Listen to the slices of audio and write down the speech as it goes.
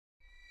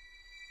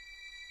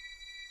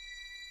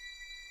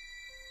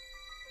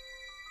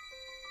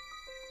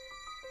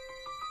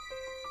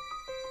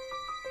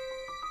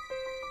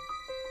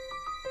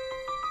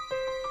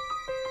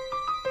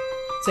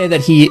Say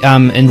that he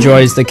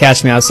enjoys the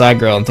Catch Me Outside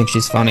girl and thinks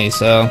she's funny,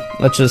 so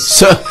let's just...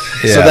 So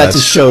that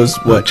just shows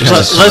what...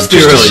 Let's be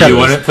real, you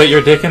want to put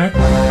your dick in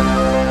her?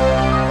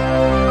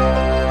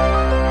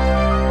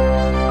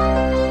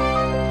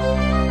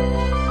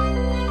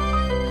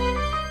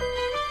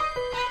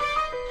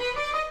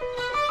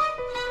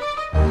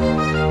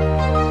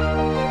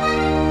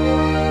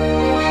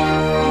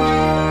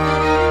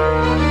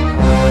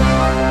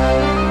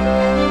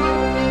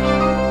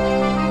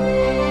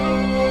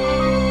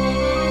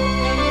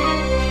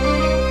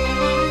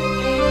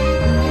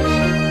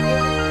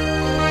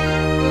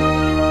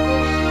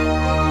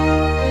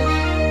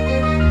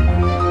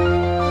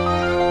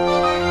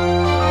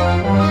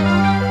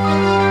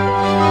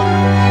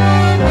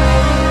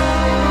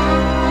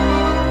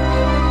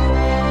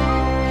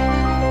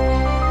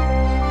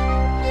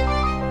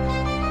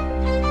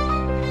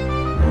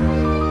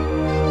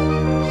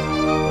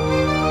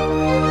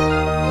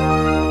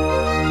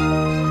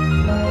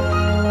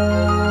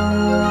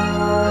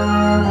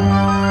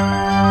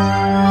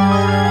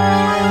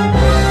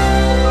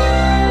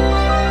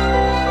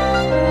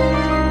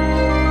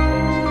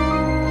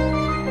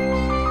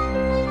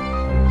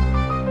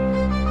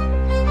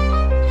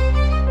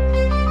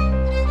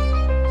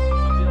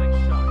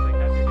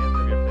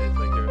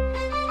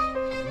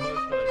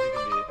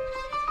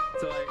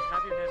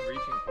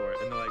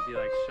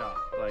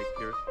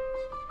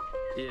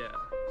 Yeah.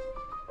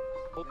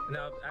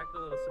 Now act a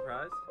little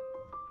surprised.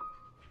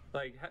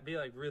 Be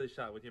really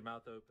shocked with your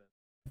mouth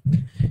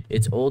open.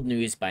 It's old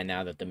news by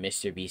now that the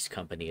Mr. Beast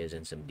company is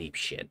in some deep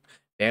shit.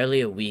 Barely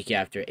a week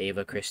after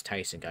Ava Chris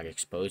Tyson got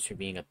exposed for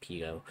being a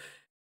pedo,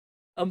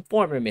 a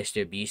former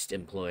Mr. Beast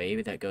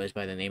employee that goes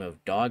by the name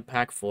of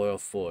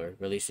Dogpack404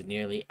 released a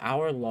nearly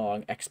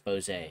hour-long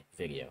expose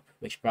video,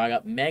 which brought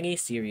up many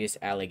serious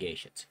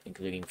allegations,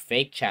 including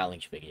fake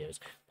challenge videos,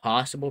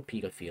 possible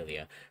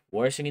pedophilia,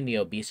 worsening the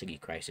obesity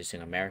crisis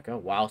in America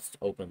whilst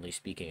openly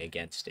speaking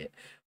against it,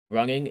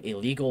 running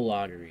illegal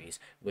lotteries,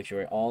 which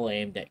were all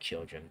aimed at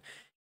children,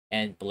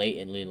 and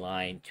blatantly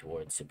lying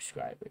towards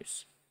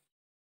subscribers.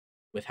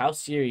 With how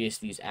serious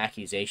these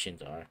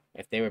accusations are,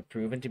 if they were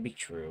proven to be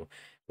true,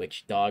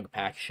 which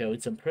Dogpack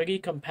showed some pretty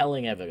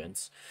compelling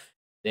evidence,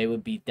 they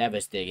would be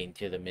devastating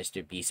to the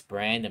Mr. Beast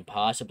brand and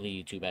possibly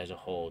YouTube as a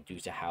whole due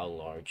to how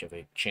large of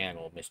a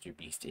channel Mr.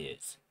 Beast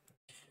is.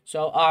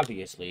 So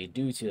obviously,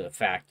 due to the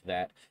fact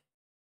that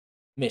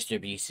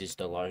Mr. Beast is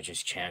the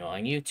largest channel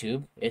on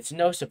YouTube, it's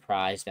no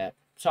surprise that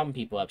some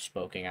people have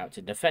spoken out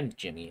to defend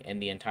Jimmy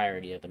and the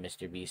entirety of the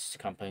Mr. Beast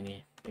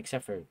company,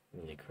 except for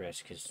really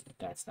Chris, because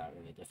that's not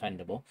really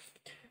defendable.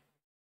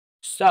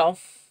 So,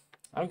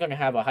 I'm going to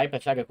have a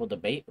hypothetical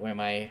debate where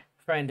my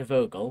friend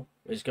Vogel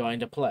is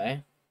going to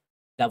play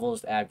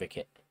devil's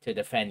advocate to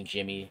defend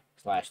Jimmy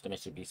 / the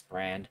Mr. Beast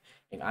brand,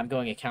 and I'm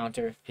going to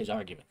counter his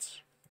arguments.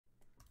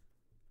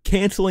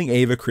 Canceling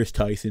Ava Chris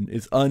Tyson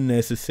is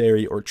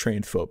unnecessary or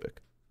transphobic.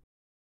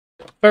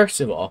 First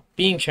of all,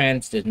 being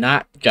trans does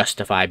not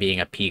justify being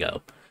a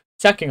pedo.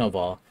 Second of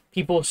all,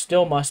 people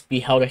still must be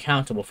held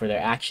accountable for their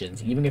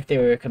actions, even if they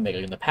were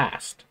committed in the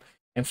past.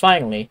 And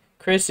finally,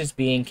 Chris is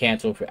being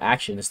cancelled for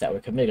actions that were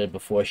committed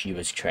before she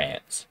was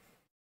trans.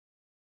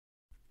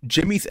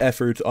 Jimmy's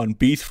efforts on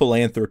Beast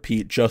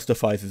philanthropy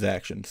justifies his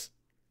actions.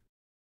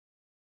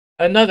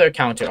 Another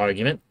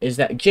counter-argument is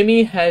that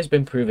Jimmy has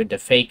been proven to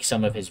fake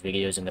some of his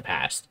videos in the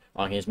past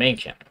on his main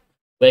channel,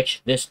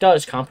 which this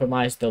does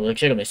compromise the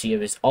legitimacy of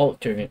his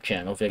alternate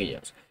channel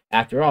videos.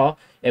 After all,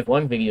 if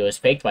one video is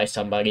faked by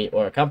somebody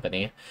or a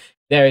company,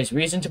 there is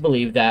reason to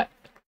believe that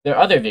their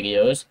other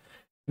videos,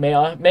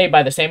 made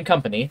by the same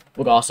company,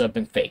 would also have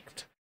been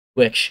faked,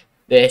 which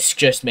this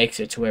just makes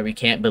it to where we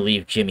can't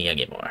believe Jimmy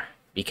anymore,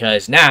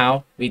 because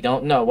now we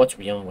don't know what's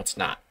real and what's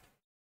not.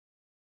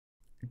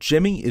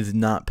 Jimmy is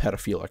not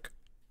pedophilic.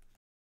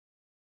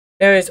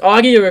 There is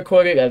audio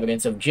recorded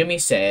evidence of Jimmy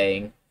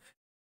saying,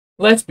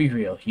 "Let's be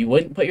real, you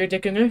wouldn't put your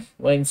dick in her?"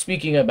 when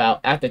speaking about,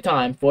 at the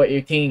time,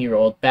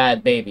 14-year-old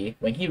Bad Baby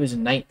when he was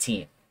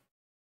 19.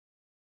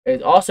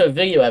 There's also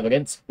video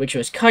evidence, which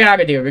was cut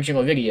out of the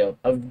original video,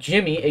 of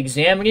Jimmy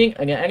examining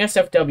an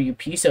NSFW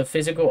piece of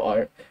physical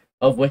art,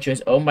 of which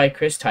was owned by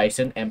Chris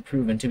Tyson and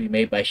proven to be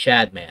made by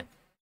Shadman.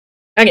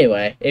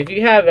 Anyway, if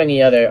you have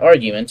any other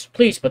arguments,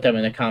 please put them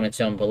in the comments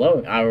down below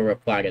and I will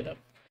reply to them.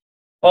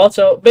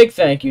 Also, big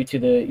thank you to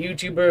the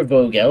YouTuber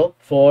Vogel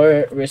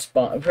for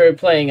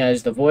playing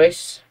as the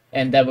voice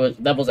and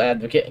devil's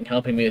advocate and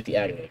helping me with the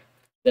editing.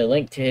 The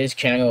link to his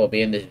channel will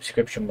be in the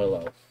description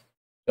below.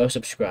 Go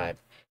subscribe.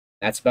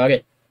 That's about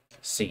it.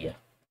 See ya.